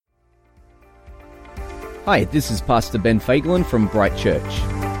Hi, this is Pastor Ben Fagelin from Bright Church.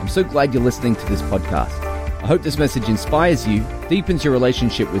 I'm so glad you're listening to this podcast. I hope this message inspires you, deepens your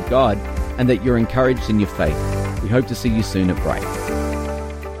relationship with God, and that you're encouraged in your faith. We hope to see you soon at Bright.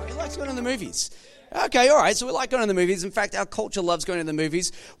 Who likes going to the movies? Okay, all right, so we like going to the movies. In fact, our culture loves going to the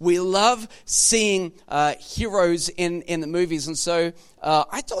movies. We love seeing heroes in the movies. And so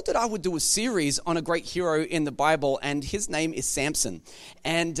I thought that I would do a series on a great hero in the Bible, and his name is Samson.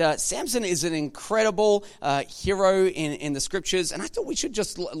 And Samson is an incredible hero in the scriptures, and I thought we should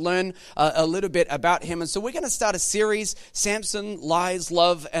just learn a little bit about him. And so we're going to start a series, Samson, Lies,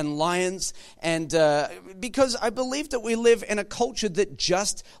 Love, and Lions. And because I believe that we live in a culture that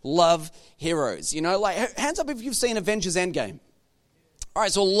just love heroes. You know, like, hands up if you've seen Avengers Endgame. All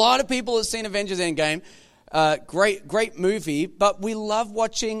right, so a lot of people have seen Avengers Endgame. Great movie, but we love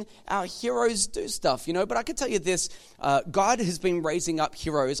watching our heroes do stuff, you know. But I can tell you this, God has been raising up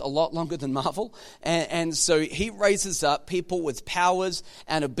heroes a lot longer than Marvel, and so he raises up people with powers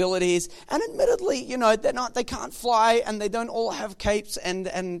and abilities, and admittedly, you know, they can't fly, and they don't all have capes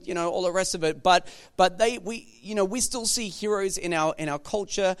and you know, all the rest of it, but we still see heroes in our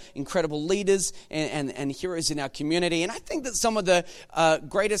culture, incredible leaders and heroes in our community. And I think that some of the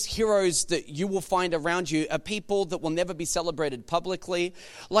greatest heroes that you will find around you are people that will never be celebrated publicly.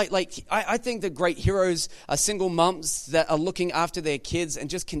 I think that great heroes are single moms that are looking after their kids and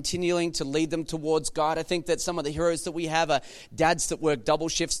just continuing to lead them towards God. I think that some of the heroes that we have are dads that work double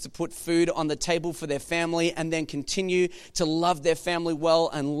shifts to put food on the table for their family and then continue to love their family well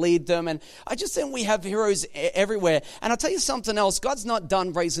and lead them. And I just think we have heroes everywhere. And I'll tell you something else, God's not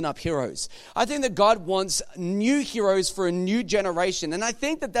done raising up heroes. I think that God wants new heroes for a new generation. And I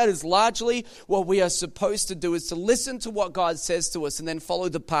think that is largely what we are supposed to do, is to listen to what God says to us and then follow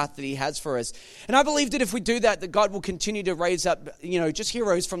the path that he has for us. And I believe that if we do that God will continue to raise up, you know, just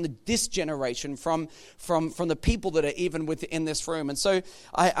heroes from this generation, from the people that are even within this room. And so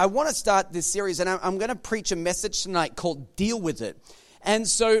I want to start this series, and I'm going to preach a message tonight called Deal With It. And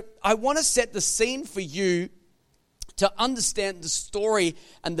so I want to set the scene for you to understand the story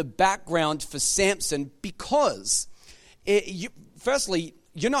and the background for Samson, because firstly,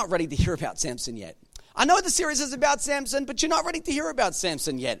 you're not ready to hear about Samson yet. I know the series is about Samson, but you're not ready to hear about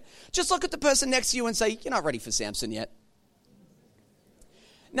Samson yet. Just look at the person next to you and say, you're not ready for Samson yet.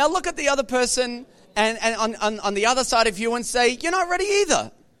 Now look at the other person and on the other side of you and say, you're not ready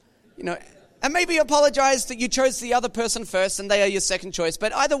either. You know, and maybe apologize that you chose the other person first and they are your second choice.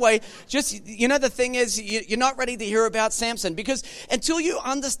 But either way, just, you know, the thing is, you're not ready to hear about Samson, because until you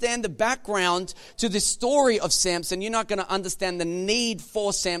understand the background to the story of Samson, you're not going to understand the need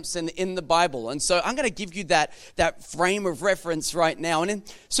for Samson in the Bible. And so I'm going to give you that frame of reference right now.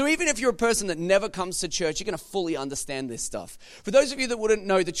 So even if you're a person that never comes to church, you're going to fully understand this stuff. For those of you that wouldn't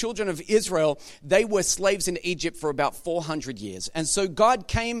know, the children of Israel, they were slaves in Egypt for about 400 years. And so God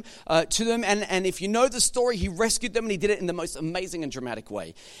came to them. And if you know the story, he rescued them, and he did it in the most amazing and dramatic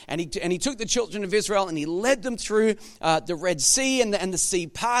way. And he took the children of Israel and he led them through the Red Sea, and the sea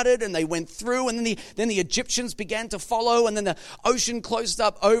parted and they went through, and then the Egyptians began to follow, and then the ocean closed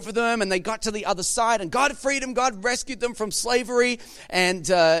up over them and they got to the other side, and God freed them, God rescued them from slavery. And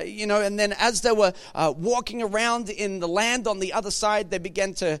and then as they were walking around in the land on the other side, they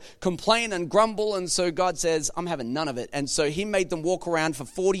began to complain and grumble, and so God says, I'm having none of it. And so he made them walk around for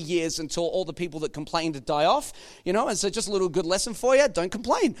 40 years until all the people that complained to die off, you know. And so just a little good lesson for you: don't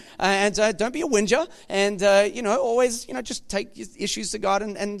complain, and don't be a whinger, and always, just take your issues to God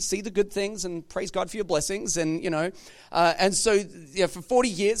and see the good things and praise God for your blessings. And and so for 40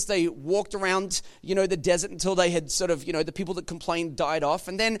 years they walked around the desert until they had sort of the people that complained died off,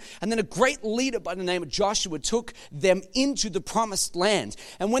 and then a great leader by the name of Joshua took them into the promised land.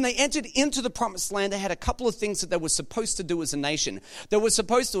 And when they entered into the promised land, they had a couple of things that they were supposed to do as a nation. They were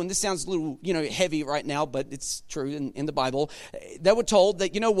supposed to, and this sounds a little heavy right now, but it's true in the Bible. They were told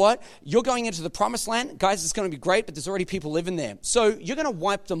that, you're going into the promised land, guys, it's going to be great, but there's already people living there. So you're going to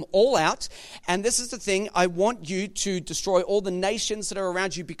wipe them all out. And this is the thing, I want you to destroy all the nations that are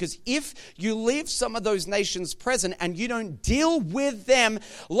around you, because if you leave some of those nations present and you don't deal with them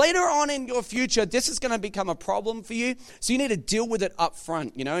later on in your future, this is going to become a problem for you. So you need to deal with it up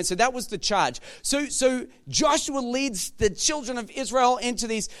front, and so that was the charge. So Joshua leads the children of Israel into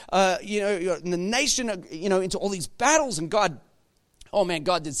these, the nation, into all these battles, and God Oh man,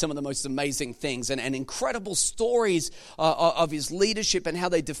 God did some of the most amazing things and incredible stories of his leadership and how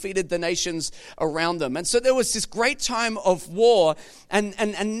they defeated the nations around them. And so there was this great time of war, and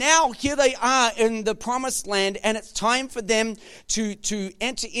now here they are in the promised land, and it's time for them to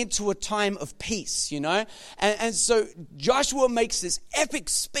enter into a time of peace, you know. And so Joshua makes this epic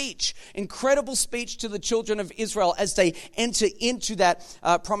speech, incredible speech to the children of Israel as they enter into that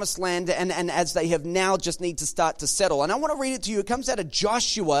promised land and as they have now just need to start to settle. And I want to read it to you. It comes out of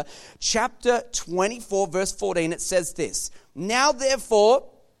Joshua chapter 24 verse 14. It says this: "Now therefore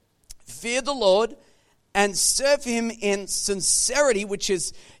fear the Lord and serve him in sincerity," which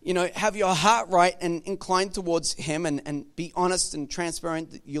is, you know, have your heart right and inclined towards him and be honest and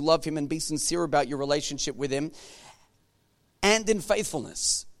transparent that you love him and be sincere about your relationship with him, and in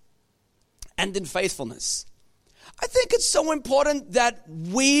faithfulness. And in faithfulness. I think it's so important that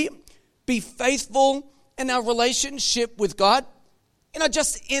we be faithful in our relationship with God, you know,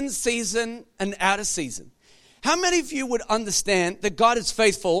 just in season and out of season. How many of you would understand that God is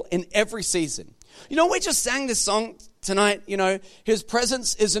faithful in every season? You know, we just sang this song tonight, you know, his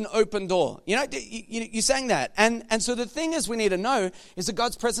presence is an open door. You know, you sang that. And so the thing is we need to know is that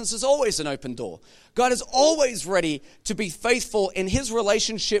God's presence is always an open door. God is always ready to be faithful in his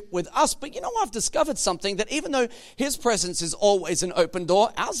relationship with us. But you know, I've discovered something, that even though his presence is always an open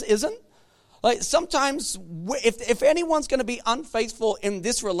door, ours isn't. Like sometimes if anyone's going to be unfaithful in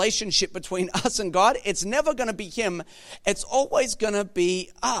this relationship between us and God, it's never going to be him. It's always going to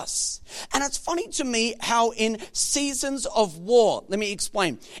be us. And it's funny to me how in seasons of war, let me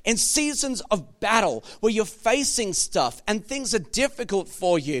explain, in seasons of battle where you're facing stuff and things are difficult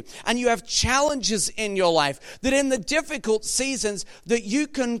for you and you have challenges in your life, that in the difficult seasons that you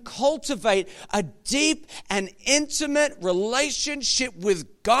can cultivate a deep and intimate relationship with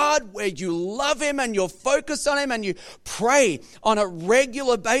God, where you love him and you're focused on him and you pray on a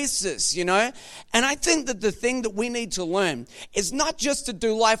regular basis, you know. And I think that the thing that we need to learn is not just to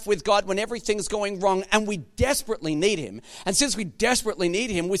do life with God when everything's going wrong and we desperately need him. And since we desperately need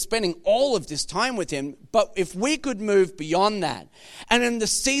him, we're spending all of this time with him. But if we could move beyond that, and in the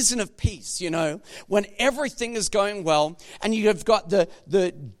season of peace, you know, when everything is going well and you have got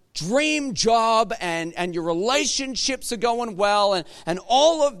the dream job and your relationships are going well and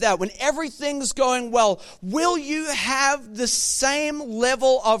all of that, when everything's going well, will you have the same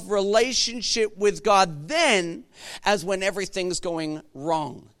level of relationship with God then as when everything's going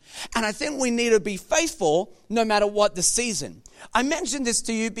wrong? And I think we need to be faithful no matter what the season. I mentioned this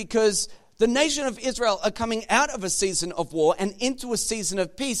to you because the nation of Israel are coming out of a season of war and into a season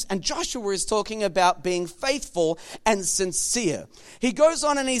of peace. And Joshua is talking about being faithful and sincere. He goes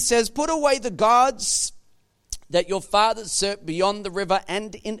on and he says, "Put away the gods that your fathers served beyond the river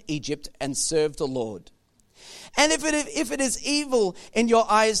and in Egypt, and serve the Lord. And if it is evil in your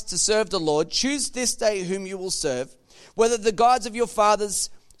eyes to serve the Lord, choose this day whom you will serve, whether the gods of your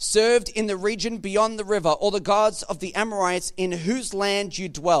fathers served in the region beyond the river, or the gods of the Amorites in whose land you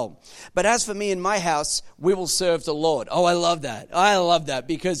dwell. But as for me and my house, we will serve the Lord." Oh, I love that. I love that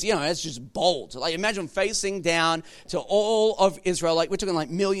because, you know, it's just bold. Like imagine facing down to all of Israel. Like we're talking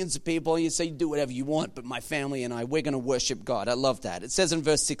like millions of people. And you say, do whatever you want, but my family and I, we're going to worship God. I love that. It says in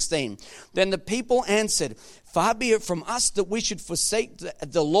verse 16, "Then the people answered, 'Far be it from us that we should forsake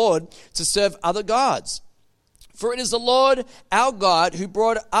the Lord to serve other gods. For it is the Lord our God who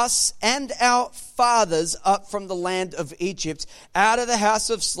brought us and our fathers up from the land of Egypt, out of the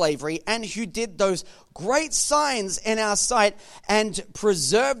house of slavery, and who did those great signs in our sight, and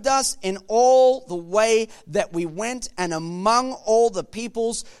preserved us in all the way that we went, and among all the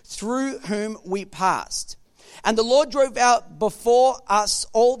peoples through whom we passed. And the Lord drove out before us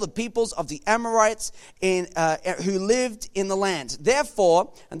all the peoples of the Amorites who lived in the land.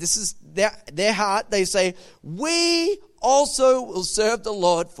 Therefore,'" and this is their heart, "they say, 'We also will serve the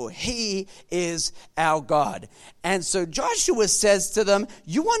Lord, for he is our God.'" And so Joshua says to them,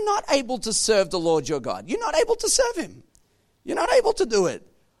 you are not able to serve the Lord your God. You're not able to serve him. You're not able to do it.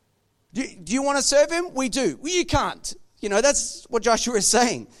 Do you want to serve him? We do. Well, you can't. You know, that's what Joshua is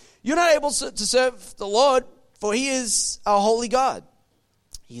saying. You're not able to serve the Lord, for he is a holy God.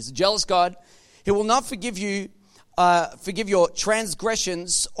 He is a jealous God. He will not forgive your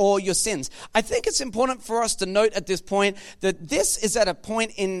transgressions or your sins. I think it's important for us to note at this point that this is at a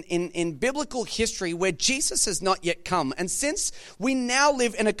point in biblical history where Jesus has not yet come. And since we now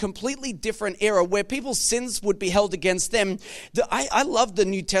live in a completely different era where people's sins would be held against them, I love the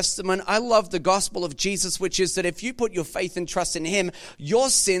New Testament. I love the gospel of Jesus, which is that if you put your faith and trust in him, your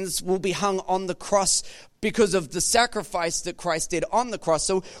sins will be hung on the cross because of the sacrifice that Christ did on the cross.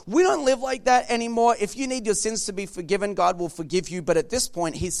 So we don't live like that anymore. If you need your sins to be forgiven, God will forgive you. But at this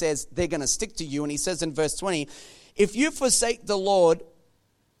point, he says they're going to stick to you. And he says in verse 20, if you forsake the Lord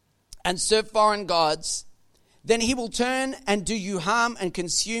and serve foreign gods, then he will turn and do you harm and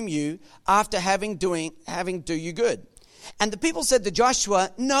consume you after having do you good. And the people said to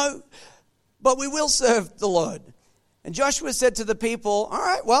Joshua, no, but we will serve the Lord. And Joshua said to the people, all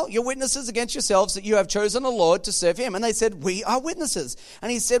right, well, you're witnesses against yourselves that you have chosen the Lord to serve him. And they said, we are witnesses.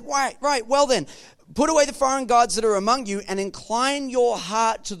 And he said, right, well then, put away the foreign gods that are among you and incline your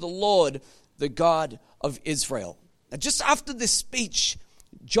heart to the Lord, the God of Israel. Now, just after this speech,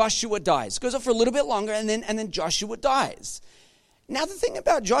 Joshua dies. It goes on for a little bit longer, and then Joshua dies. Now, the thing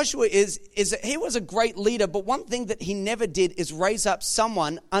about Joshua is that he was a great leader, but one thing that he never did is raise up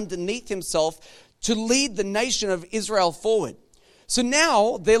someone underneath himself to lead the nation of Israel forward. So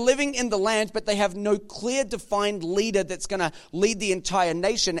now they're living in the land, but they have no clear defined leader that's going to lead the entire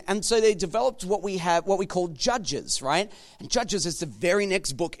nation. And so they developed what we call Judges, right? And Judges is the very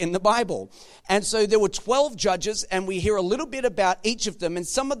next book in the Bible. And so there were 12 judges, and we hear a little bit about each of them, and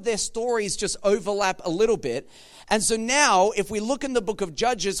some of their stories just overlap a little bit. And so now, if we look in the book of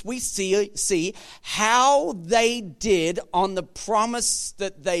Judges, we see how they did on the promise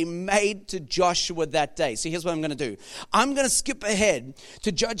that they made to Joshua that day. So here's what I'm going to do. I'm going to skip ahead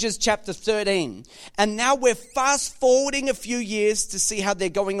to Judges chapter 13. And now we're fast forwarding a few years to see how they're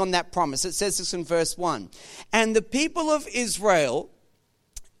going on that promise. It says this in verse 1. And the people of Israel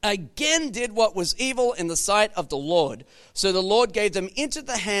again did what was evil in the sight of the Lord. So the Lord gave them into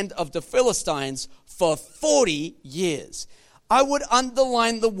the hand of the Philistines for 40 years. I would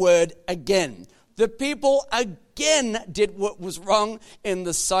underline the word again. The people again did what was wrong in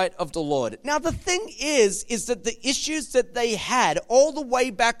the sight of the Lord. Now the thing is that the issues that they had all the way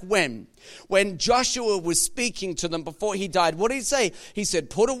back when Joshua was speaking to them before he died, what did he say? He said,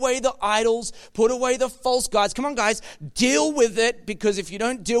 put away the idols, put away the false gods. Come on, guys, deal with it, because if you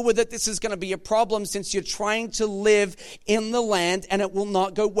don't deal with it, this is going to be a problem since you're trying to live in the land and it will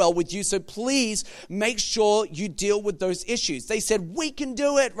not go well with you. So please make sure you deal with those issues. They said, we can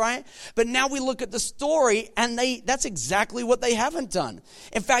do it, right? But now we look at the story and that's exactly what they haven't done.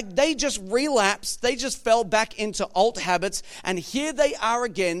 In fact, they just relapsed. They just fell back into old habits. And here they are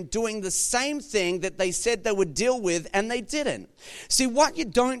again doing the same thing that they said they would deal with, and they didn't. See, what you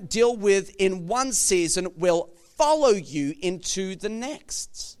don't deal with in one season will follow you into the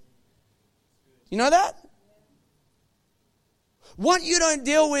next. You know that? What you don't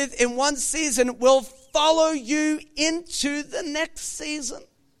deal with in one season will follow you into the next season.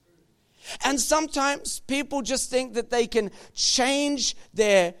 And sometimes people just think that they can change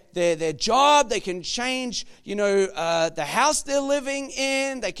their job, they can change, the house they're living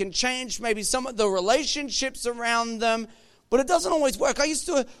in, they can change maybe some of the relationships around them, but it doesn't always work. I used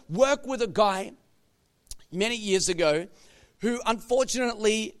to work with a guy many years ago who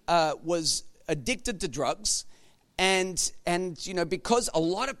unfortunately was addicted to drugs. And because a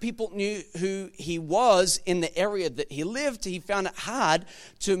lot of people knew who he was in the area that he lived, he found it hard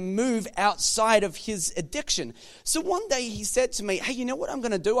to move outside of his addiction. So one day he said to me, hey, you know what I'm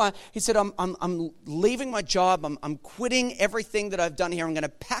going to do? He said, I'm leaving my job. I'm quitting everything that I've done here. I'm going to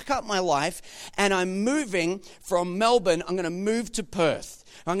pack up my life, and I'm moving from Melbourne. I'm going to move to Perth.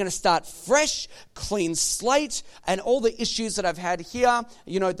 I'm going to start fresh, clean slate, and all the issues that I've had here,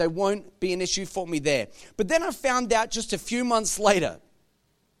 they won't be an issue for me there. But then I found out just a few months later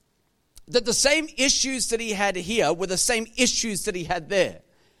that the same issues that he had here were the same issues that he had there.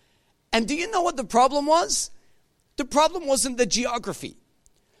 And do you know what the problem was? The problem wasn't the geography.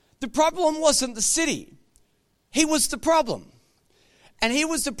 The problem wasn't the city. He was the problem. And he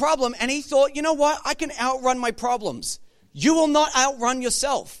was the problem, and he thought, you know what? I can outrun my problems. You will not outrun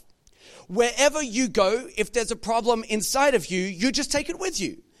yourself. Wherever you go, if there's a problem inside of you, you just take it with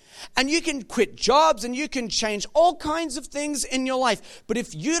you. And you can quit jobs and you can change all kinds of things in your life. But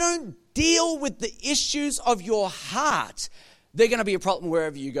if you don't deal with the issues of your heart, they're going to be a problem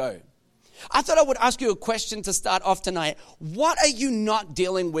wherever you go. I thought I would ask you a question to start off tonight. What are you not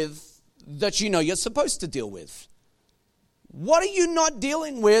dealing with that you know you're supposed to deal with? What are you not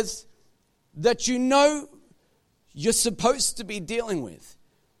dealing with that you know you're supposed to be dealing with?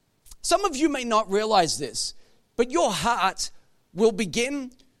 Some of you may not realize this, but your heart will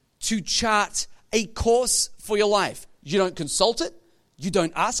begin to chart a course for your life. You don't consult it, you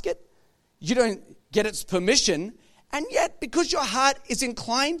don't ask it, you don't get its permission, and yet because your heart is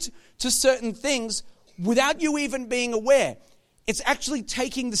inclined to certain things without you even being aware, it's actually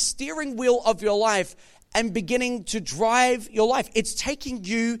taking the steering wheel of your life and beginning to drive your life. It's taking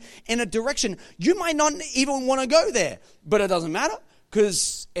you in a direction. You might not even want to go there, but it doesn't matter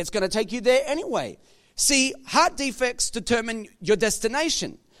because it's going to take you there anyway. See, heart defects determine your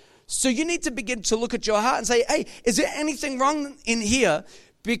destination. So you need to begin to look at your heart and say, hey, is there anything wrong in here?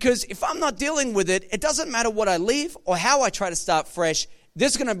 Because if I'm not dealing with it, it doesn't matter what I leave or how I try to start fresh.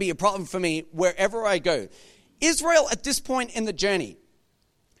 This is going to be a problem for me wherever I go. Israel at this point in the journey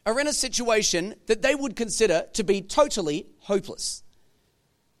are in a situation that they would consider to be totally hopeless.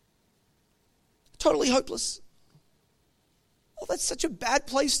 Totally hopeless. Well, that's such a bad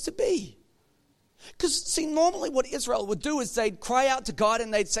place to be. Because, see, normally what Israel would do is they'd cry out to God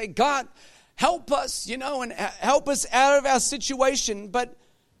and they'd say, God, help us, and help us out of our situation. But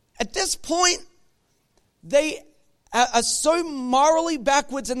at this point, they are so morally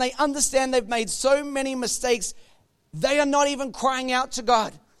backwards and they understand they've made so many mistakes, they are not even crying out to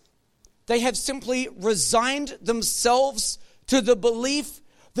God. They have simply resigned themselves to the belief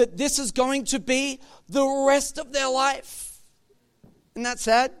that this is going to be the rest of their life. Isn't that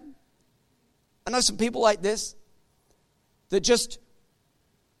sad? I know some people like this that just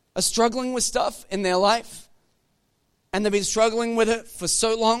are struggling with stuff in their life, and they've been struggling with it for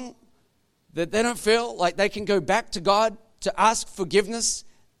so long that they don't feel like they can go back to God to ask forgiveness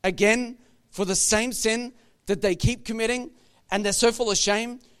again for the same sin that they keep committing, and they're so full of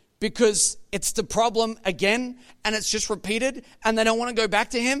shame because it's the problem again and it's just repeated, and they don't want to go back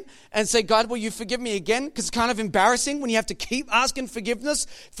to Him and say, God, will you forgive me again? Because it's kind of embarrassing when you have to keep asking forgiveness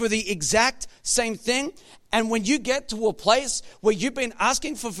for the exact same thing. And when you get to a place where you've been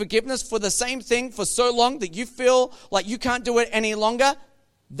asking for forgiveness for the same thing for so long that you feel like you can't do it any longer,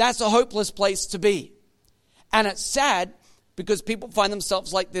 that's a hopeless place to be. And it's sad because people find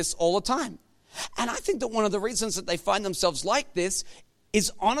themselves like this all the time. And I think that one of the reasons that they find themselves like this is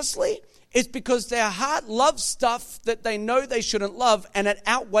honestly, it's because their heart loves stuff that they know they shouldn't love, and it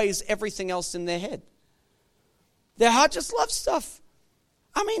outweighs everything else in their head. Their heart just loves stuff.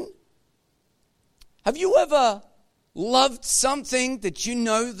 I mean, have you ever loved something that you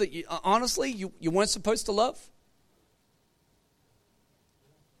know that you weren't supposed to love?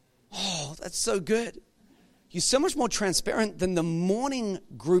 Oh, that's so good. You're so much more transparent than the morning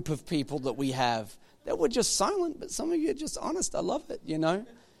group of people that we have that were just silent, but some of you are just honest. I love it,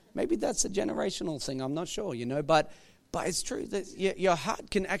 Maybe that's a generational thing, I'm not sure, but it's true that your heart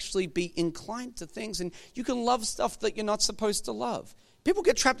can actually be inclined to things, and you can love stuff that you're not supposed to love. People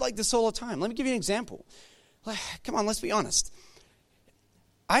get trapped like this all the time. Let me give you an example. Come on, let's be honest.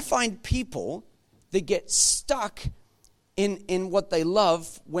 I find people that get stuck in what they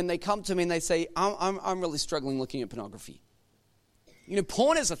love when they come to me and they say, I'm really struggling looking at pornography.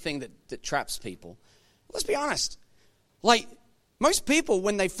 Porn is a thing that traps people. Let's be honest. Most people,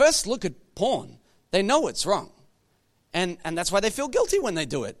 when they first look at porn, they know it's wrong. And that's why they feel guilty when they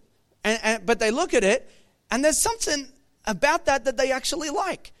do it. But they look at it, and there's something about that they actually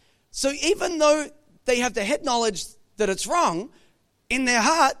like. So even though they have the head knowledge that it's wrong, in their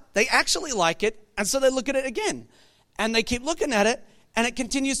heart, they actually like it, and so they look at it again. And they keep looking at it, and it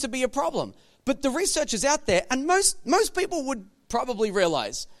continues to be a problem. But the research is out there, and most people would probably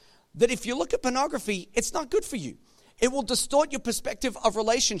realize that if you look at pornography, it's not good for you. It will distort your perspective of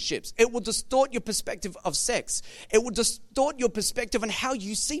relationships. It will distort your perspective of sex. It will distort your perspective on how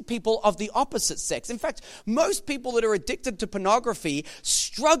you see people of the opposite sex. In fact, most people that are addicted to pornography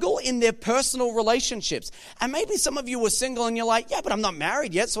struggle in their personal relationships. And maybe some of you were single and you're like, yeah, but I'm not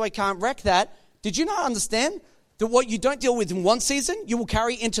married yet, so I can't wreck that. Did you not understand that what you don't deal with in one season, you will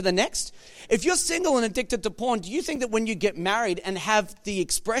carry into the next? If you're single and addicted to porn, do you think that when you get married and have the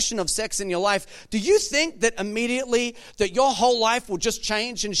expression of sex in your life, do you think that immediately that your whole life will just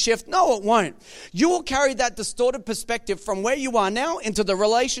change and shift? No, it won't. You will carry that distorted perspective from where you are now into the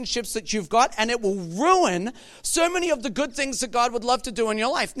relationships that you've got, and it will ruin so many of the good things that God would love to do in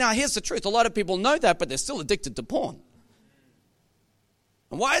your life. Now, here's the truth. A lot of people know that, but they're still addicted to porn.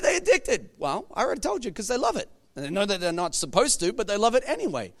 And why are they addicted? Well, I already told you, because they love it. And they know that they're not supposed to, but they love it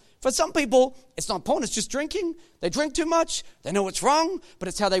anyway. For some people, it's not porn, it's just drinking. They drink too much. They know it's wrong, but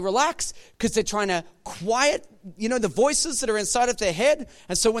it's how they relax because they're trying to quiet, the voices that are inside of their head.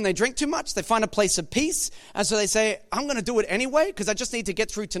 And so when they drink too much, they find a place of peace. And so they say, I'm going to do it anyway because I just need to get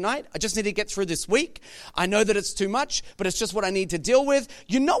through tonight. I just need to get through this week. I know that it's too much, but it's just what I need to deal with.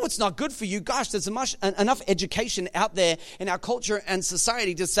 It's not good for you. Gosh, there's enough education out there in our culture and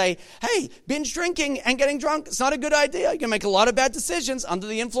society to say, hey, binge drinking and getting drunk, it's not a good idea. You can make a lot of bad decisions under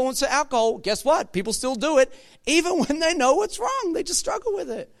the influence of alcohol. Guess what? People still do it. Even when they know it's wrong, they just struggle with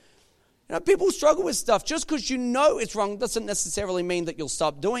it. People struggle with stuff. Just because you know it's wrong doesn't necessarily mean that you'll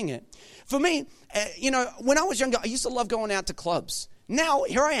stop doing it. For me, when I was younger, I used to love going out to clubs. Now,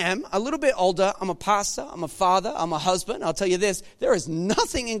 here I am, a little bit older. I'm a pastor, I'm a father, I'm a husband. I'll tell you this, there is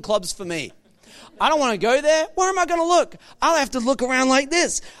nothing in clubs for me. I don't want to go there. Where am I going to look? I'll have to look around like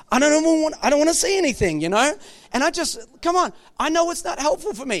this. I don't want to see anything, And come on, I know it's not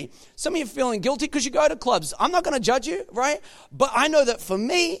helpful for me. Some of you are feeling guilty because you go to clubs. I'm not going to judge you, right? But I know that for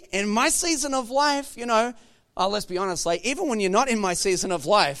me, in my season of life, let's be honest, like even when you're not in my season of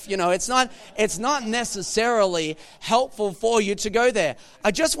life, it's not necessarily helpful for you to go there.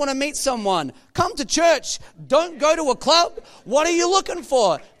 I just want to meet someone. Come to church. Don't go to a club. What are you looking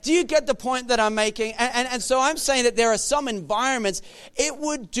for? Do you get the point that I'm making? And so I'm saying that there are some environments, it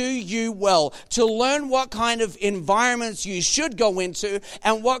would do you well to learn what kind of environments you should go into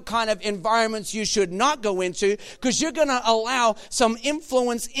and what kind of environments you should not go into, because you're going to allow some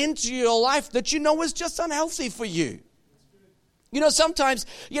influence into your life that is just unhealthy for you. Sometimes,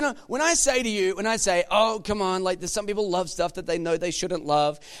 when I say, oh, come on, like there's some people love stuff that they know they shouldn't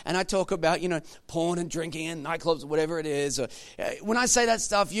love. And I talk about, porn and drinking and nightclubs or whatever it is. Or, when I say that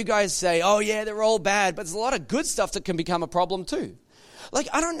stuff, you guys say, oh, yeah, they're all bad. But there's a lot of good stuff that can become a problem too. Like,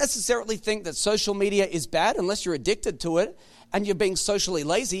 I don't necessarily think that social media is bad unless you're addicted to it and you're being socially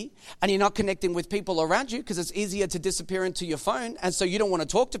lazy and you're not connecting with people around you because it's easier to disappear into your phone, and so you don't want to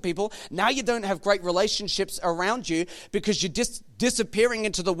talk to people. Now you don't have great relationships around you because you're disappearing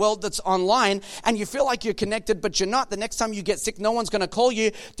into the world that's online, and you feel like you're connected, but you're not. The next time you get sick, no one's going to call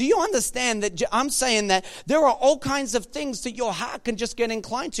you. Do you understand that I'm saying that there are all kinds of things that your heart can just get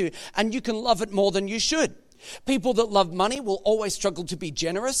inclined to, and you can love it more than you should? People that love money will always struggle to be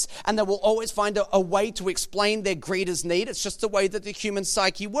generous, and they will always find a way to explain their greed as need. It's just the way that the human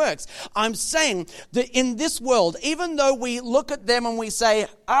psyche works. I'm saying that in this world, even though we look at them and we say,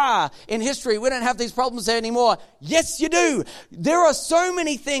 in history, we don't have these problems there anymore. Yes, you do. There are so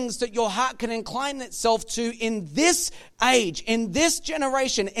many things that your heart can incline itself to in this age, in this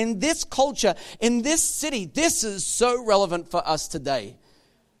generation, in this culture, in this city. This is so relevant for us today.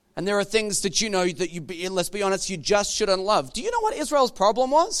 And there are things that that let's be honest, you just shouldn't love. Do you know what Israel's problem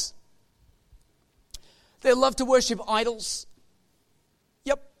was? They love to worship idols.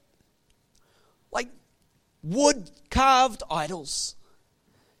 Yep. Like wood-carved idols.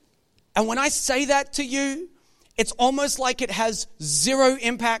 And when I say that to you, it's almost like it has zero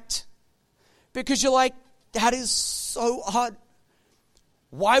impact. Because you're like, that is so odd.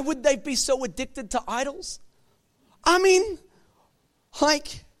 Why would they be so addicted to idols? I mean,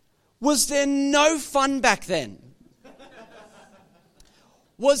 was there no fun back then?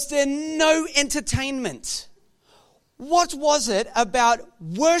 Was there no entertainment? What was it about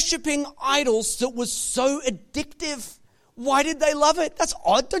worshiping idols that was so addictive? Why did they love it? That's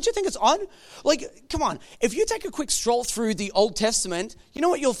odd. Don't you think it's odd? Like, come on. If you take a quick stroll through the Old Testament, you know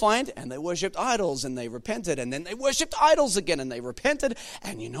what you'll find? And they worshipped idols and they repented, and then they worshipped idols again and they repented.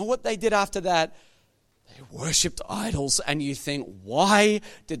 And you know what they did after that? They worshipped idols, and you think, why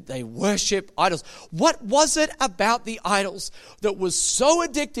did they worship idols? What was it about the idols that was so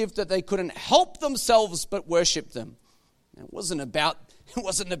addictive that they couldn't help themselves but worship them? It wasn't about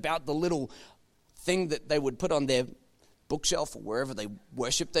the little thing that they would put on their bookshelf or wherever they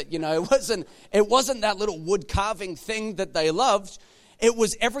worshipped it. It wasn't that little wood carving thing that they loved. It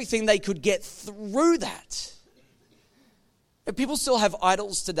was everything they could get through that. And people still have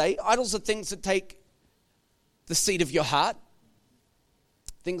idols today. Idols are things that take the seat of your heart,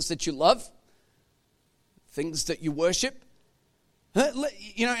 things that you love, things that you worship. And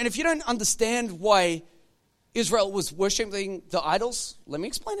if you don't understand why Israel was worshiping the idols, let me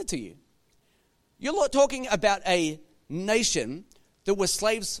explain it to you. You're talking about a nation that were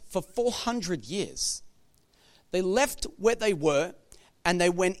slaves for 400 years. They left where they were and they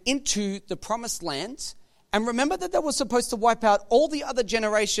went into the promised land. And remember that they were supposed to wipe out all the other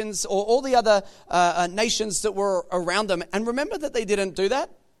generations or all the other nations that were around them. And remember that they didn't do that?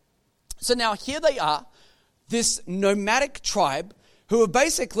 So now here they are, this nomadic tribe who have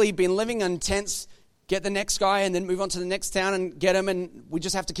basically been living in tents, get the next guy and then move on to the next town and get him. And we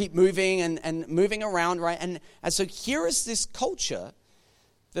just have to keep moving and moving around, right? And so here is this culture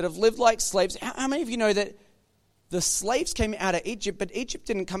that have lived like slaves. How many of you know that the slaves came out of Egypt, but Egypt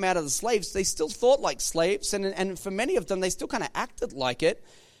didn't come out of the slaves? They still thought like slaves, and for many of them, they still kind of acted like it.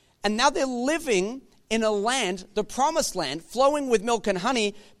 And now they're living in a land, the promised land, flowing with milk and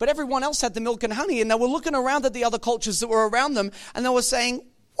honey, but everyone else had the milk and honey, and they were looking around at the other cultures that were around them, and they were saying,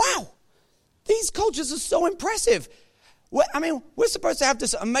 wow, these cultures are so impressive. We're supposed to have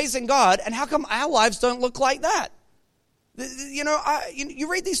this amazing God, and how come our lives don't look like that? You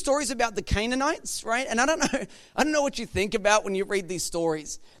read these stories about the Canaanites, right? And I don't know what you think about when you read these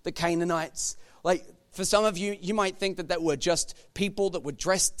stories, the Canaanites. Like, for some of you, you might think that were just people that were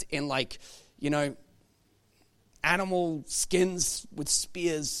dressed in animal skins with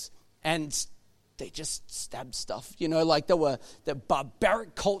spears, and they just stabbed stuff. Like they were the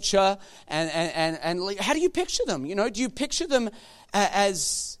barbaric culture, and like, how do you picture them? Do you picture them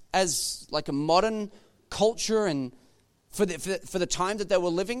as like a modern culture and for the time that they were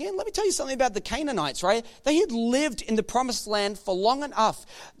living in? Let me tell you something about the Canaanites, right? They had lived in the promised land for long enough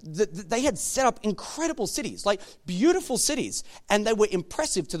that they had set up incredible cities, like beautiful cities, and they were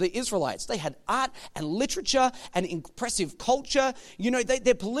impressive to the Israelites. They had art and literature and impressive culture.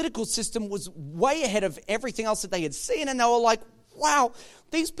 Their political system was way ahead of everything else that they had seen, and they were like, wow,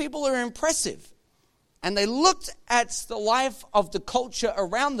 these people are impressive. And they looked at the life of the culture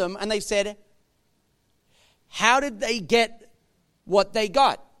around them, and they said, how did they get what they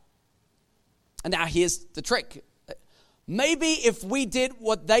got? And now here's the trick. Maybe if we did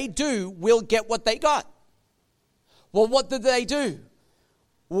what they do, we'll get what they got. Well, what did they do?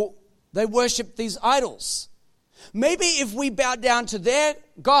 Well, they worshiped these idols. Maybe if we bow down to their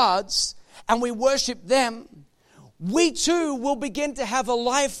gods and we worship them, we too will begin to have a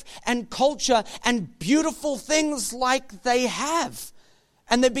life and culture and beautiful things like they have.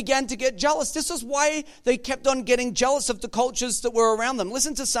 And they began to get jealous. This is why they kept on getting jealous of the cultures that were around them.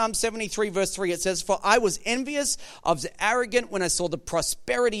 Listen to Psalm 73 verse 3. It says, "For I was envious of the arrogant when I saw the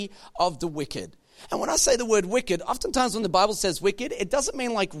prosperity of the wicked." And when I say the word wicked, oftentimes when the Bible says wicked, it doesn't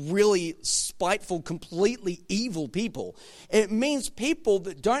mean like really spiteful, completely evil people. It means people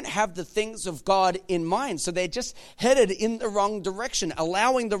that don't have the things of God in mind. So they're just headed in the wrong direction,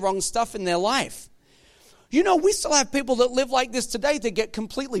 allowing the wrong stuff in their life. We still have people that live like this today that get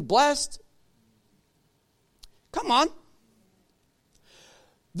completely blessed. Come on.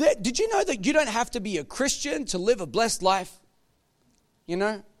 Did you know that you don't have to be a Christian to live a blessed life?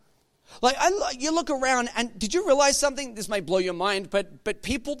 Like, you look around, and did you realize something? This may blow your mind, but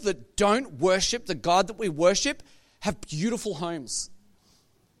people that don't worship the God that we worship have beautiful homes.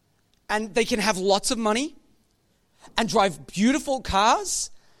 And they can have lots of money and drive beautiful cars.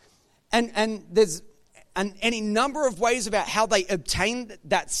 And there's any number of ways about how they obtain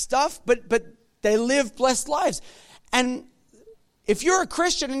that stuff, but they live blessed lives. And if you're a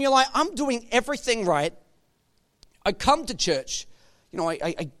Christian and you're like, I'm doing everything right, I come to church,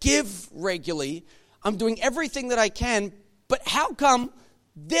 I give regularly, I'm doing everything that I can, but how come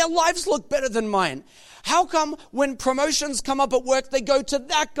their lives look better than mine? How come when promotions come up at work, they go to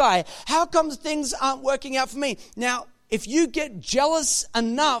that guy? How come things aren't working out for me? Now, if you get jealous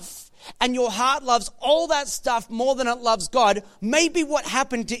enough and your heart loves all that stuff more than it loves God, maybe what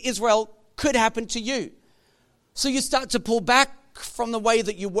happened to Israel could happen to you. So you start to pull back from the way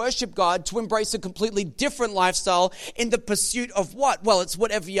that you worship God to embrace a completely different lifestyle in the pursuit of what? Well, it's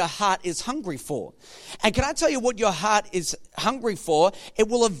whatever your heart is hungry for. And can I tell you what your heart is hungry for? It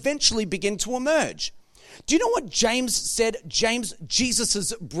will eventually begin to emerge. Do you know what James said? James,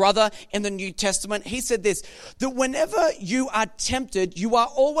 Jesus' brother in the New Testament. He said this, that whenever you are tempted, you are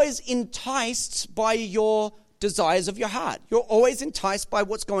always enticed by your desires of your heart. You're always enticed by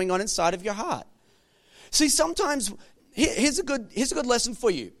what's going on inside of your heart. See, sometimes, here's a good lesson for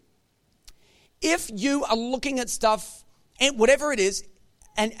you. If you are looking at stuff, and whatever it is,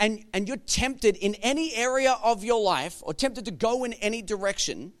 and you're tempted in any area of your life, or tempted to go in any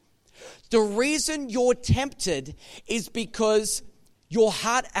direction, the reason you're tempted is because your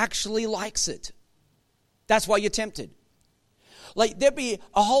heart actually likes it. That's why you're tempted. Like, there'd be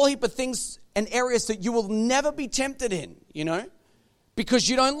a whole heap of things and areas that you will never be tempted in, because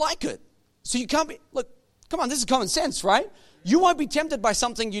you don't like it. So you can't be, look, come on, this is common sense, right? You won't be tempted by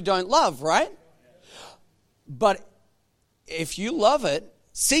something you don't love, right? But if you love it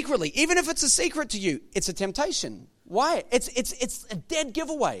secretly, even if it's a secret to you, it's a temptation. Why? It's a dead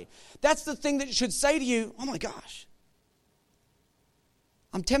giveaway. That's the thing that should say to you, oh my gosh,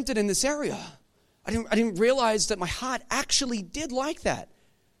 I'm tempted in this area. I didn't realize that my heart actually did like that.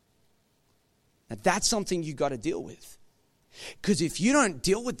 Now that's something you got to deal with. Because if you don't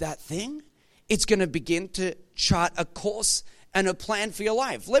deal with that thing, it's going to begin to chart a course and a plan for your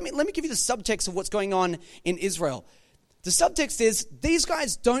life. Let me give you the subtext of what's going on in Israel. The subtext is, these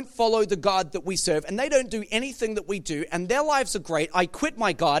guys don't follow the God that we serve, and they don't do anything that we do, and their lives are great. I quit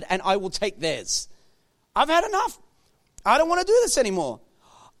my God, and I will take theirs. I've had enough. I don't want to do this anymore.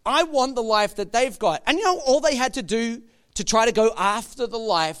 I want the life that they've got. And all they had to do to try to go after the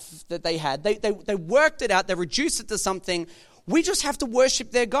life that they had, they worked it out, they reduced it to something. We just have to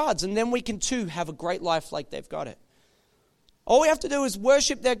worship their gods, and then we can too have a great life like they've got it. All we have to do is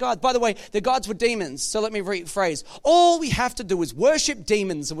worship their gods. By the way, their gods were demons. So let me rephrase. All we have to do is worship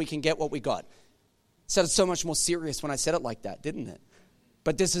demons and we can get what we got. Sounded so much more serious when I said it like that, didn't it?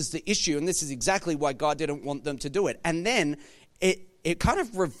 But this is the issue, and this is exactly why God didn't want them to do it. And then it kind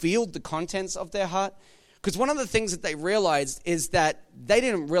of revealed the contents of their heart. Because one of the things that they realized is that they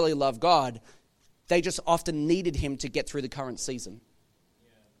didn't really love God. They just often needed him to get through the current season.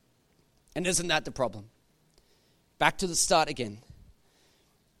 And isn't that the problem? Back to the start again.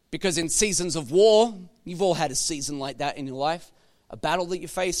 Because in seasons of war, you've all had a season like that in your life. A battle that you're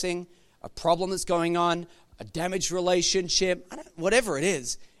facing, a problem that's going on, a damaged relationship, whatever it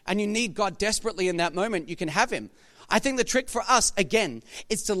is. And you need God desperately in that moment. You can have him. I think the trick for us, again,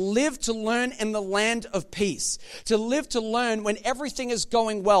 is to live to learn in the land of peace. To live to learn when everything is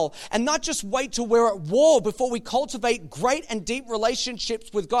going well. And not just wait till we're at war before we cultivate great and deep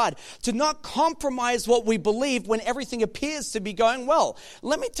relationships with God. To not compromise what we believe when everything appears to be going well.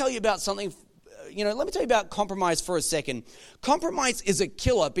 Let me tell you about something. Let me tell you about compromise for a second. Compromise is a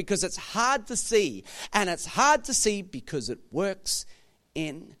killer because it's hard to see. And it's hard to see because it works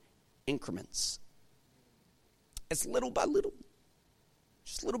in increments. It's little by little.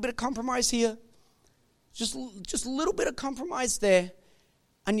 Just a little bit of compromise here. Just a little bit of compromise there.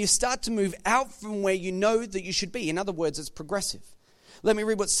 And you start to move out from where you know that you should be. In other words, it's progressive. Let me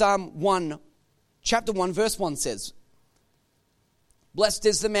read what Psalm 1, chapter 1, verse 1 says. Blessed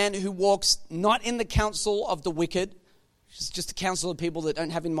is the man who walks not in the counsel of the wicked. It's just a counsel of people that don't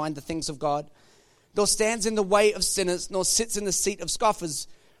have in mind the things of God. Nor stands in the way of sinners, nor sits in the seat of scoffers.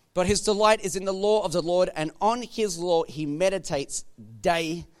 But his delight is in the law of the Lord, and on his law he meditates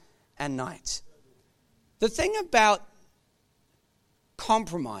day and night. The thing about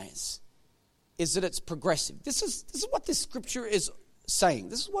compromise is that it's progressive. This is what this scripture is saying.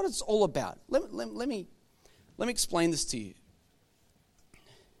 This is what it's all about. Let me explain this to you.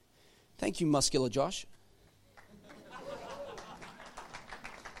 Thank you, Muscular Josh.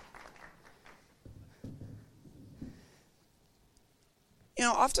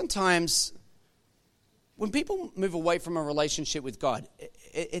 Oftentimes, when people move away from a relationship with God,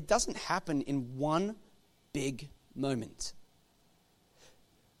 it doesn't happen in one big moment.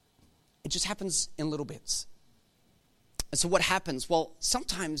 It just happens in little bits. And so what happens? Well,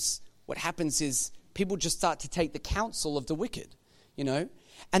 sometimes what happens is people just start to take the counsel of the wicked,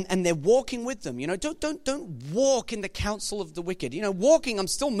 and they're walking with them. Don't walk in the counsel of the wicked. Walking, I'm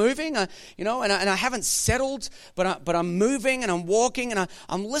still moving, and I haven't settled, but I'm moving and I'm walking and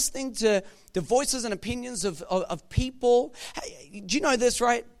I'm listening to the voices and opinions of people. Hey, do you know this,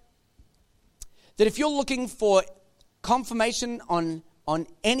 right? That if you're looking for confirmation on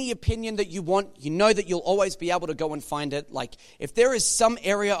any opinion that you want, you know that you'll always be able to go and find it. Like, if there is some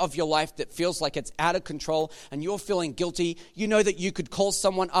area of your life that feels like it's out of control and you're feeling guilty, you know that you could call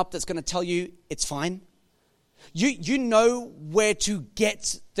someone up that's going to tell you it's fine. You know where to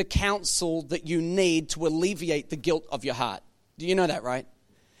get the counsel that you need to alleviate the guilt of your heart. Do you know that, right?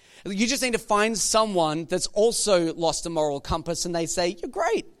 You just need to find someone that's also lost a moral compass and they say, you're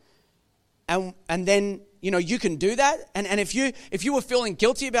great. And then you can do that. And if you were feeling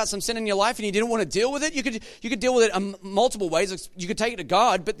guilty about some sin in your life and you didn't want to deal with it, you could deal with it multiple ways. You could take it to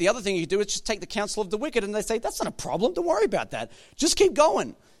God, but the other thing you could do is just take the counsel of the wicked, and they say, that's not a problem. Don't worry about that. Just keep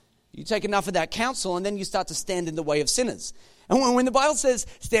going. You take enough of that counsel, and then you start to stand in the way of sinners. And when the Bible says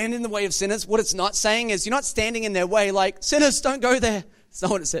stand in the way of sinners, what it's not saying is you're not standing in their way like, sinners, don't go there. That's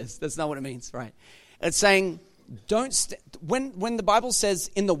not what it says. That's not what it means, right? It's saying, when the Bible says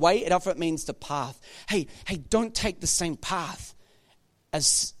in the way, it often means the path. Hey, don't take the same path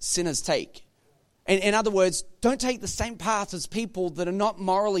as sinners take. In other words, don't take the same path as people that are not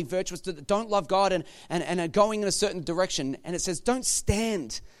morally virtuous, that don't love God and are going in a certain direction. And it says, don't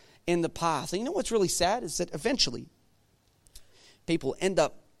stand in the path. And you know what's really sad is that eventually people end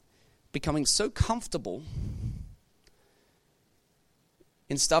up becoming so comfortable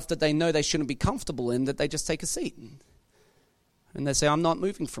in stuff that they know they shouldn't be comfortable in, that they just take a seat. And they say, I'm not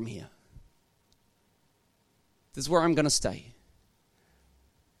moving from here. This is where I'm going to stay.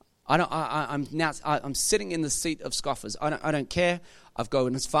 I'm sitting in the seat of scoffers. I don't care. I've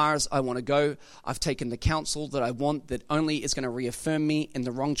gone as far as I want to go. I've taken the counsel that I want that only is going to reaffirm me in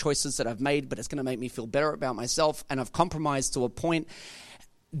the wrong choices that I've made, but it's going to make me feel better about myself. And I've compromised to a point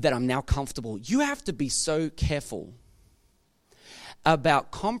that I'm now comfortable. You have to be so careful about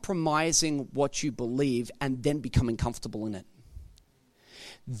compromising what you believe and then becoming comfortable in it.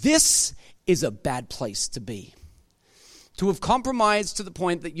 This is a bad place to be. To have compromised to the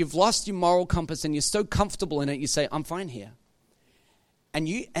point that you've lost your moral compass and you're so comfortable in it, you say, I'm fine here.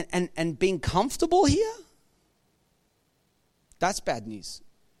 And being comfortable here That's bad news.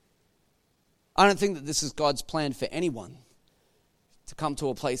 I don't think that this is God's plan for anyone, to come to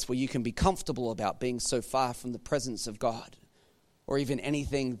a place where you can be comfortable about being so far from the presence of God or even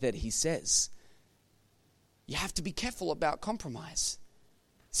anything that he says. You have to be careful about compromise.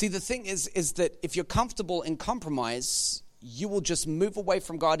 See, the thing is that if you're comfortable in compromise, you will just move away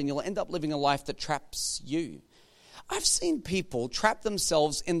from God and you'll end up living a life that traps you. I've seen people trap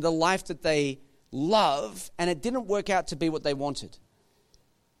themselves in the life that they love and it didn't work out to be what they wanted.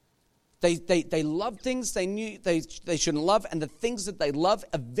 They loved things they knew they shouldn't love, and the things that they love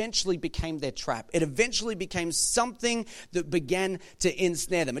eventually became their trap. It eventually became something that began to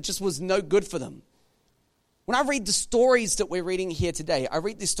ensnare them. It just was no good for them. When I read the stories that we're reading here today, I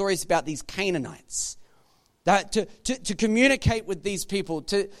read these stories about these Canaanites. That to communicate with these people,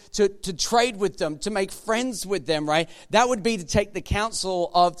 to trade with them, to make friends with them, right? That would be to take the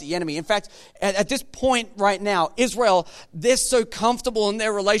counsel of the enemy. In fact, at this point right now, Israel, they're so comfortable in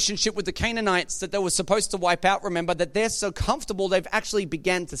their relationship with the Canaanites that they were supposed to wipe out. Remember that they're so comfortable, they've actually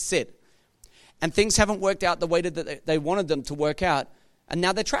began to sit. And things haven't worked out the way that they wanted them to work out. And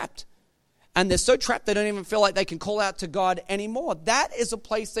now they're trapped. And they're so trapped they don't even feel like they can call out to God anymore. That is a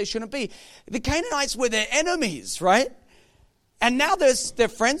place they shouldn't be. The Canaanites were their enemies, right? And now they're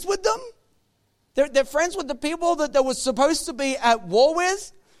friends with them. They're friends with the people that they were supposed to be at war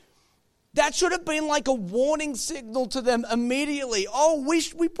with. That should have been like a warning signal to them immediately. Oh,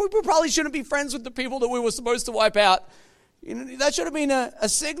 we probably shouldn't be friends with the people that we were supposed to wipe out. You know, that should have been a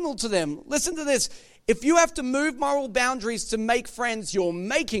signal to them. Listen to this. If you have to move moral boundaries to make friends, you're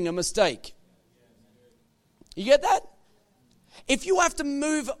making a mistake. You get that? If you have to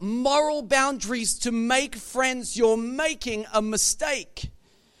move moral boundaries to make friends, you're making a mistake.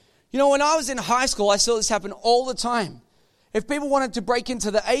 You know, when I was in high school, I saw this happen all the time. If people wanted to break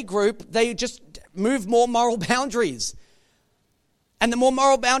into the A group, they just move more moral boundaries. And the more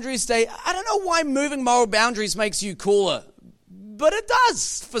moral boundaries I don't know why moving moral boundaries makes you cooler, but it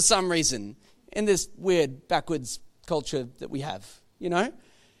does for some reason in this weird backwards culture that we have, you know?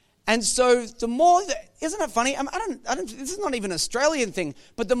 And so the more, isn't it funny? I don't, this is not even an Australian thing,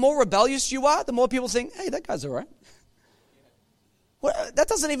 but the more rebellious you are, the more people think, hey, that guy's all right. Well, that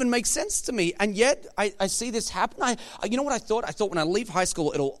doesn't even make sense to me. And yet I see this happen. You know what I thought? I thought when I leave high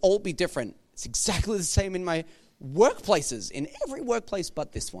school, it'll all be different. It's exactly the same in my workplaces, in every workplace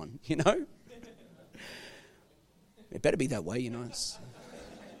but this one, you know? It better be that way, you know.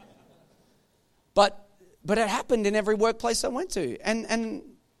 But it happened in every workplace I went to. And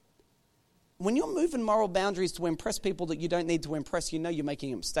when you're moving moral boundaries to impress people that you don't need to impress, you know you're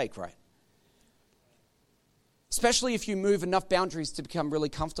making a mistake, right? Especially if you move enough boundaries to become really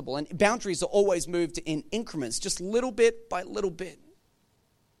comfortable. And boundaries are always moved in increments, just little bit by little bit.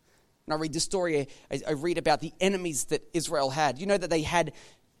 When I read this story, I read about the enemies that Israel had. You know that they had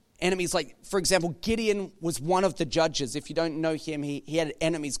enemies like, for example, Gideon was one of the judges. If you don't know him, he had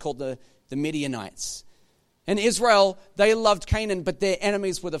enemies called the Midianites. And Israel, they loved Canaan, but their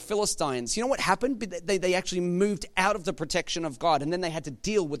enemies were the Philistines. You know what happened? They actually moved out of the protection of God, and then they had to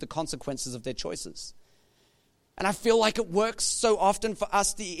deal with the consequences of their choices. And I feel like it works so often for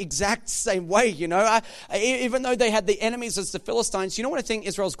us the exact same way, you know. Even though they had the enemies as the Philistines, you know what I think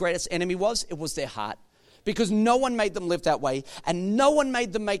Israel's greatest enemy was? It was their heart. Because no one made them live that way, and no one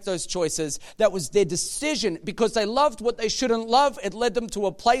made them make those choices. That was their decision. Because they loved what they shouldn't love, it led them to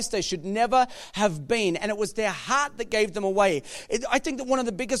a place they should never have been. And it was their heart that gave them away. I think that one of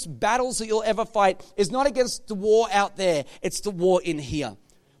the biggest battles that you'll ever fight is not against the war out there, it's the war in here.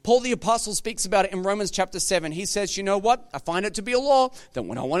 Paul the Apostle speaks about it in Romans chapter 7. He says, you know what? I find it to be a law that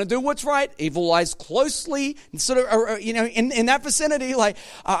when I want to do what's right, evil lies closely, sort of, you know, in that vicinity. Like,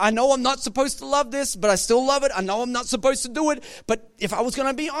 I know I'm not supposed to love this, but I still love it. I know I'm not supposed to do it, but if I was going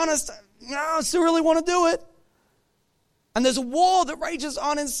to be honest, I still really want to do it. And there's a war that rages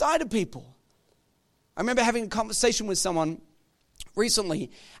on inside of people. I remember having a conversation with someone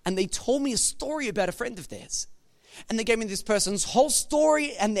recently, and they told me a story about a friend of theirs. And they gave me this person's whole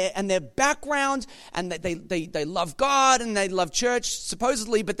story and their background, and they love God and they love church,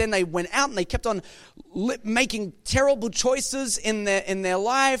 supposedly, but then they went out and they kept on making terrible choices in their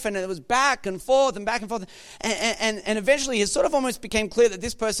life, and it was back and forth and back and forth. And eventually it sort of almost became clear that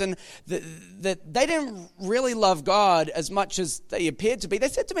this person, that they didn't really love God as much as they appeared to be. They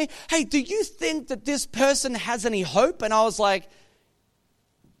said to me, hey, do you think that this person has any hope? And I was like,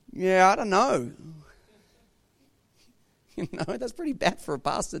 yeah, I don't know. You know, that's pretty bad for a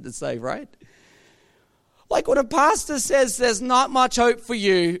pastor to say, right? Like when a pastor says there's not much hope for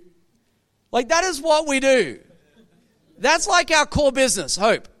you, like that is what we do. That's like our core business,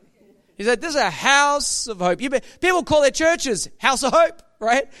 hope. He said, this is a house of hope. People call their churches House of Hope,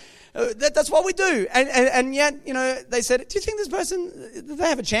 right? That's what we do. And yet, they said, do you think this person, do they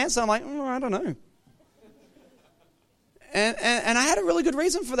have a chance? And I'm like, I don't know. And I had a really good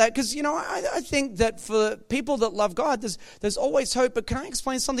reason for that because, I think that for people that love God, there's always hope. But can I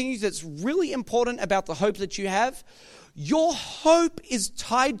explain something to you that's really important about the hope that you have? Your hope is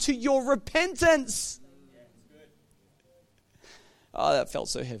tied to your repentance. Oh, that felt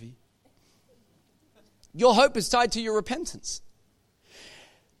so heavy. Your hope is tied to your repentance.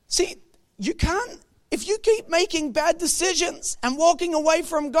 See, if you keep making bad decisions and walking away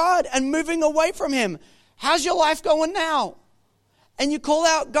from God and moving away from Him, how's your life going now? And you call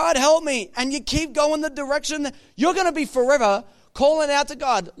out, God, help me. And you keep going the direction that you're going to be forever calling out to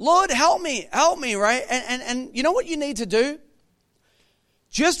God. Lord, help me, right? And you know what you need to do?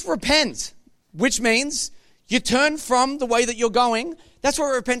 Just repent, which means you turn from the way that you're going. That's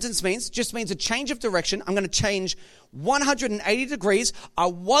what repentance means. Just means a change of direction. I'm going to change 180 degrees. I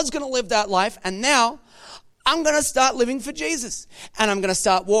was going to live that life, and now I'm going to start living for Jesus, and I'm going to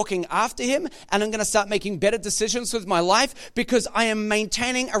start walking after Him, and I'm going to start making better decisions with my life because I am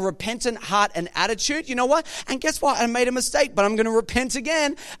maintaining a repentant heart and attitude. You know what? And guess what? I made a mistake, but I'm going to repent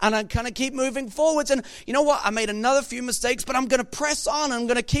again, and I'm going to keep moving forwards. And you know what? I made another few mistakes, but I'm going to press on. I'm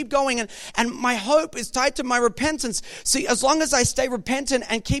going to keep going, and my hope is tied to my repentance. See, as long as I stay repentant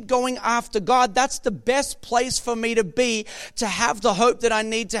and keep going after God, that's the best place for me to be, to have the hope that I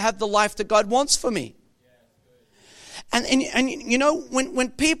need to have the life that God wants for me. And when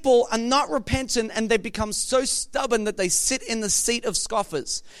people are not repentant and they become so stubborn that they sit in the seat of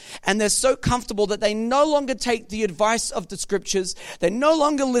scoffers and they're so comfortable that they no longer take the advice of the scriptures, they no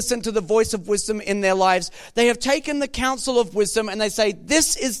longer listen to the voice of wisdom in their lives, they have taken the counsel of wisdom and they say,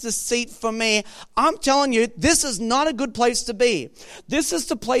 this is the seat for me. I'm telling you, this is not a good place to be. This is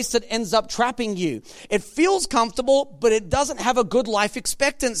the place that ends up trapping you. It feels comfortable, but it doesn't have a good life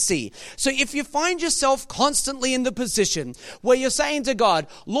expectancy. So if you find yourself constantly in the position where you're saying to God,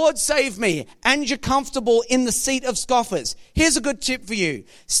 Lord, save me, and you're comfortable in the seat of scoffers, here's a good tip for you.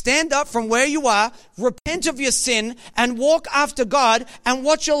 Stand up from where you are, repent of your sin, and walk after God, and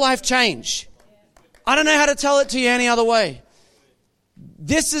watch your life change. I don't know how to tell it to you any other way.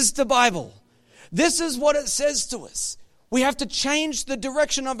 This is the Bible. This is what it says to us. We have to change the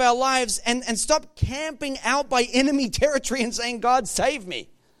direction of our lives and stop camping out by enemy territory and saying, God, save me.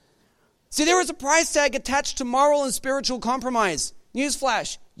 See, there is a price tag attached to moral and spiritual compromise.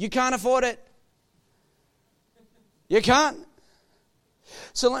 Newsflash, you can't afford it. You can't.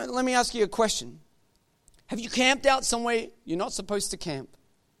 So let me ask you a question. Have you camped out somewhere you're not supposed to camp?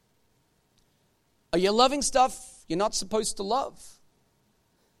 Are you loving stuff you're not supposed to love?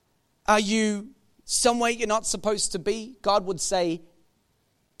 Are you somewhere you're not supposed to be? God would say,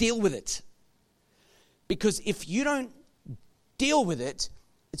 deal with it. Because if you don't deal with it,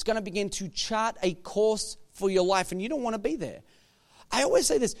 it's going to begin to chart a course for your life, and you don't want to be there. I always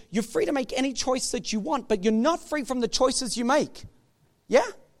say this, you're free to make any choice that you want, but you're not free from the choices you make. Yeah?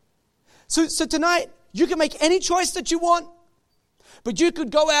 So tonight, you can make any choice that you want, but you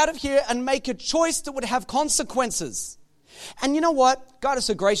could go out of here and make a choice that would have consequences. And you know what? God is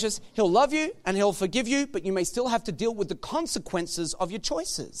so gracious. He'll love you and He'll forgive you, but you may still have to deal with the consequences of your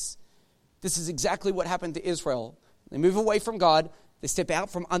choices. This is exactly what happened to Israel. They move away from God. They step out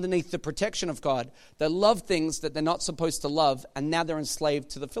from underneath the protection of God. They love things that they're not supposed to love, and now they're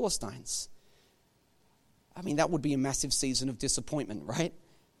enslaved to the Philistines. I mean, that would be a massive season of disappointment, right?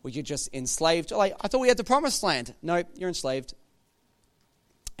 Where you're just enslaved. Like, I thought we had the promised land. No, you're enslaved.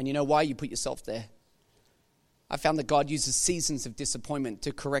 And you know why? You put yourself there. I found that God uses seasons of disappointment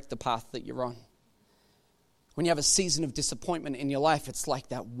to correct the path that you're on. When you have a season of disappointment in your life, it's like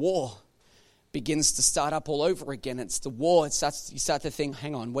that war begins to start up all over again. It's the war. You start to think,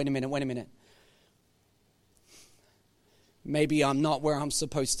 hang on, wait a minute. Maybe I'm not where I'm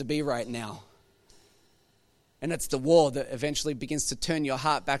supposed to be right now. And it's the war that eventually begins to turn your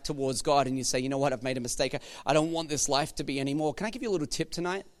heart back towards God, and you say, you know what, I've made a mistake. I don't want this life to be anymore. Can I give you a little tip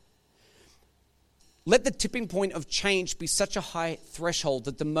tonight? Let the tipping point of change be such a high threshold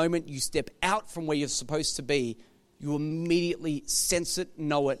that the moment you step out from where you're supposed to be, you immediately sense it,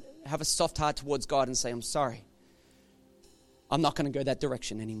 know it, have a soft heart towards God and say, I'm sorry. I'm not going to go that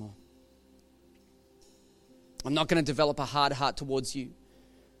direction anymore. I'm not going to develop a hard heart towards you.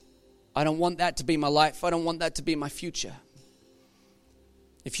 I don't want that to be my life. I don't want that to be my future.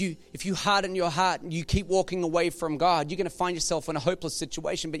 If you harden your heart and you keep walking away from God, you're going to find yourself in a hopeless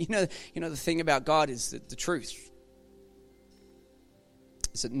situation. But you know the thing about God is that the truth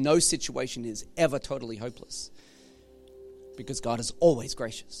is that no situation is ever totally hopeless, because God is always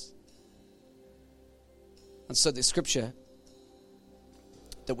gracious. And so the scripture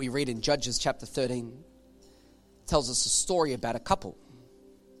that we read in Judges chapter 13 tells us a story about a couple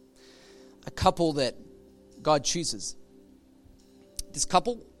that God chooses. This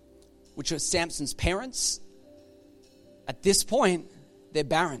couple, which are Samson's parents, at this point, they're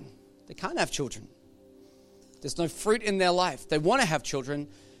barren. They can't have children. There's no fruit in their life. They want to have children,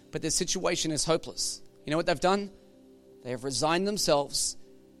 but their situation is hopeless. You know what they've done? They have resigned themselves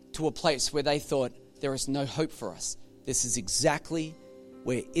to a place where they thought, there is no hope for us. This is exactly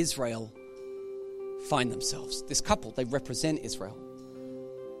where Israel find themselves. This couple, they represent Israel.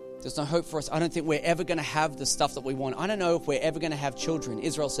 There's no hope for us. I don't think we're ever going to have the stuff that we want. I don't know if we're ever going to have children.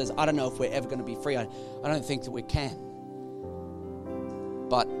 Israel says, I don't know if we're ever going to be free. I don't think that we can.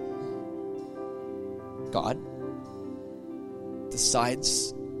 But God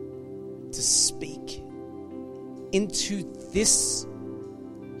decides to speak into this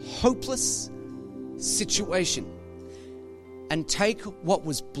hopeless situation and take what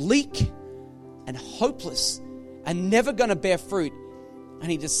was bleak and hopeless and never going to bear fruit, and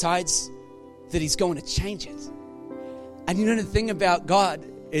he decides that he's going to change it. And you know the thing about God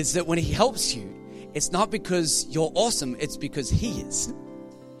is that when he helps you, it's not because you're awesome, it's because he is.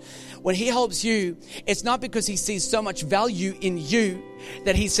 When he helps you, it's not because he sees so much value in you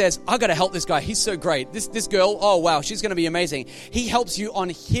that he says, I got to help this guy. He's so great. This girl, oh wow, she's going to be amazing. He helps you on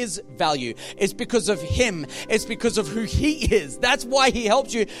his value. It's because of him. It's because of who he is. That's why he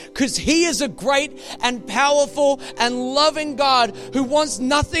helps you, because he is a great and powerful and loving God who wants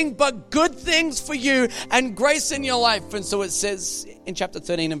nothing but good things for you and grace in your life. And so it says in chapter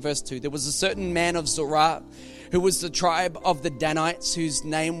 13 and verse 2, there was a certain man of Zorah who was the tribe of the Danites, whose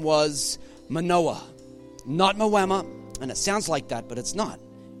name was Manoah, not Moama. And it sounds like that, but it's not.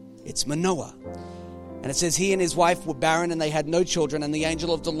 It's Manoah. And it says he and his wife were barren and they had no children. And the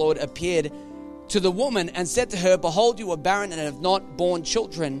angel of the Lord appeared to the woman and said to her, behold, you are barren and have not borne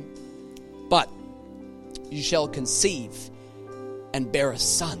children, but you shall conceive and bear a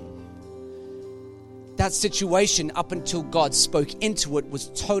son. That situation, up until God spoke into it, was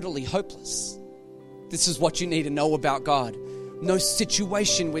totally hopeless. This is what you need to know about God. No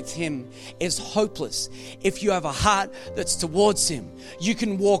situation with him is hopeless. If you have a heart that's towards him, you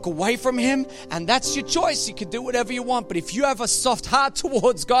can walk away from him, and that's your choice. You can do whatever you want. But if you have a soft heart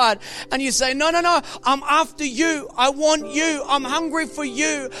towards God and you say, no, I'm after you. I want you. I'm hungry for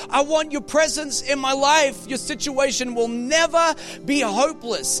you. I want your presence in my life. Your situation will never be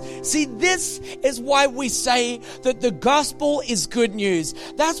hopeless. See, this is why we say that the gospel is good news.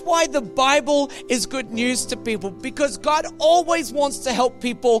 That's why the Bible is good news to people, because God always wants to help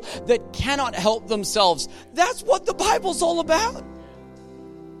people that cannot help themselves. That's what the Bible's all about.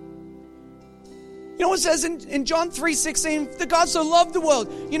 You know what it says in John 3:16? The God so loved the world.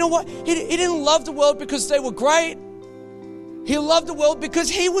 You know what? He didn't love the world because they were great. He loved the world because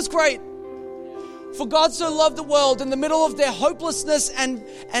he was great. For God so loved the world in the middle of their hopelessness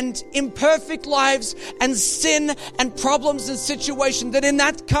and imperfect lives and sin and problems and situation, that in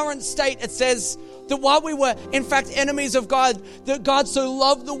that current state it says that while we were in fact enemies of God, that God so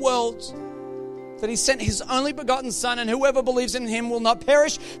loved the world that he sent his only begotten Son, and whoever believes in him will not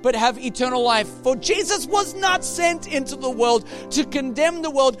perish but have eternal life. For Jesus was not sent into the world to condemn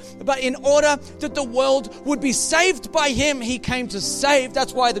the world, but in order that the world would be saved by him. He came to save.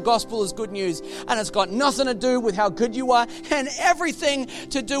 That's why the gospel is good news. And it's got nothing to do with how good you are and everything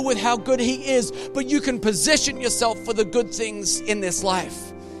to do with how good he is. But you can position yourself for the good things in this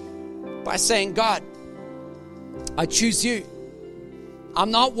life by saying, God, I choose you. I'm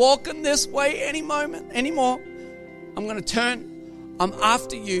not walking this way anymore. I'm going to turn. I'm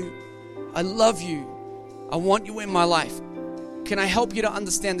after you. I love you. I want you in my life. Can I help you to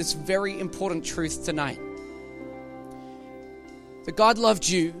understand this very important truth tonight? That God loved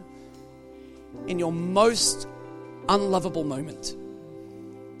you in your most unlovable moment.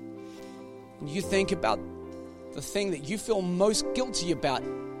 And you think about the thing that you feel most guilty about.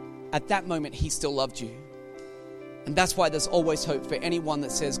 At that moment, he still loved you. And that's why there's always hope for anyone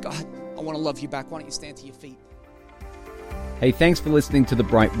that says, God, I want to love you back. Why don't you stand to your feet? Hey, thanks for listening to the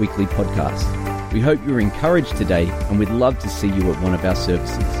Bright Weekly podcast. We hope you were encouraged today, and we'd love to see you at one of our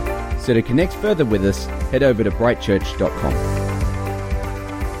services. So to connect further with us, head over to brightchurch.com.